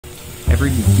Every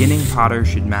beginning potter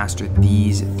should master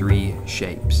these 3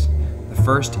 shapes. The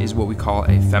first is what we call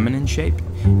a feminine shape,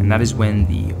 and that is when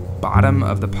the bottom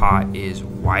of the pot is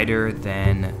wider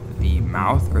than the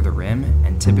mouth or the rim,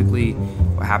 and typically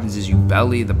what happens is you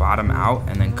belly the bottom out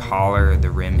and then collar the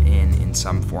rim in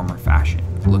some form or fashion.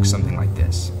 It looks something like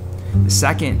this. The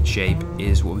second shape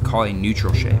is what we call a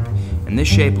neutral shape, and this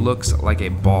shape looks like a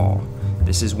ball.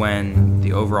 This is when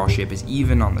the overall shape is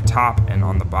even on the top and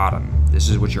on the bottom. This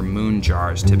is what your moon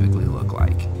jars typically look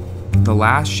like. The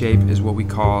last shape is what we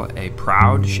call a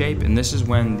proud shape, and this is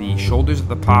when the shoulders of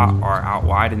the pot are out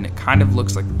wide and it kind of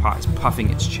looks like the pot is puffing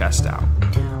its chest out.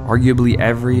 Arguably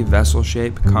every vessel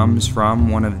shape comes from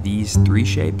one of these 3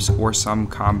 shapes or some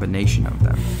combination of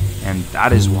them, and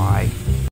that is why